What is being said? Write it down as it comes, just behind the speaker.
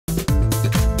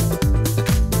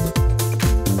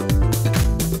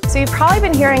So you've probably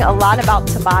been hearing a lot about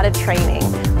Tabata training,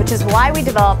 which is why we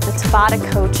developed the Tabata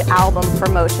Coach album for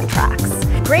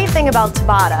MotionTraxx. Great thing about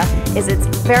Tabata is it's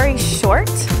very short,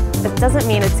 but doesn't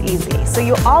mean it's easy. So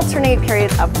you alternate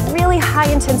periods of really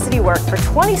high intensity work for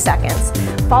 20 seconds,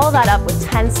 follow that up with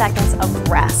 10 seconds of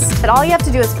rest. But all you have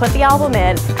to do is put the album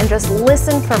in and just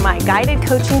listen for my guided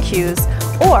coaching cues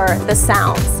or the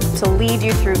sounds to lead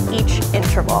you through each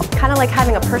interval. Kind of like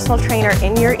having a personal trainer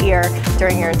in your ear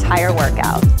during your entire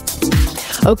workout.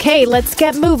 Okay, let's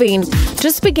get moving.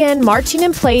 Just begin marching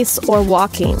in place or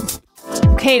walking.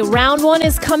 Okay, round one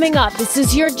is coming up. This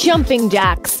is your jumping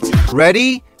jacks.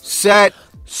 Ready, set,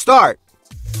 start.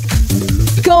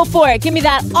 Go for it. Give me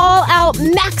that all-out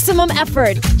maximum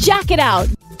effort. Jack it out.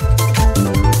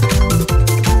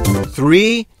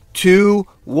 3, 2,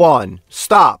 1,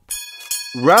 stop.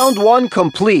 Round one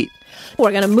complete.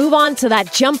 We're going to move on to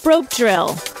that jump rope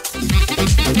drill.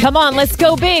 Come on, let's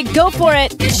go big. Go for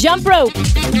it. Jump rope.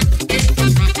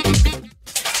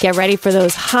 Get ready for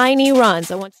those high knee runs.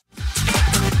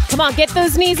 Come on, get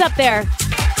those knees up there.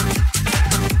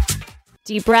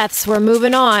 Deep breaths. We're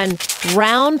moving on.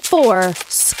 Round 4,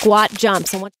 squat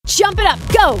jumps. Jump it up.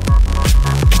 Go.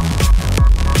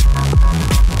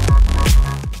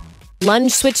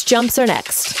 Lunge switch jumps are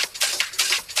next.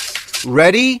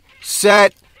 Ready,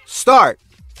 set, start.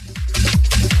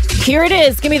 Here it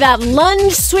is. Give me that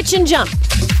lunge, switch, and jump.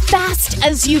 Fast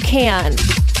as you can.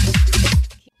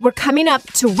 We're coming up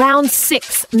to round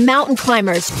 6, mountain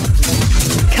climbers.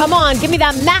 Come on, give me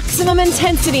that maximum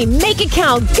intensity. Make it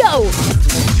count. Go.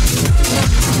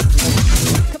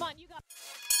 Come on, you got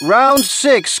it. Round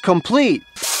 6 complete.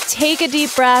 Take a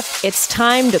deep breath. It's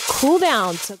time to cool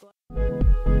down.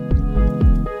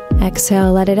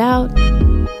 Exhale, let it out.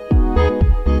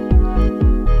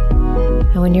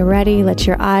 And when you're ready, let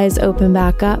your eyes open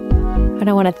back up. And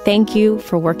I want to thank you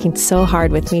for working so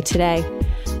hard with me today.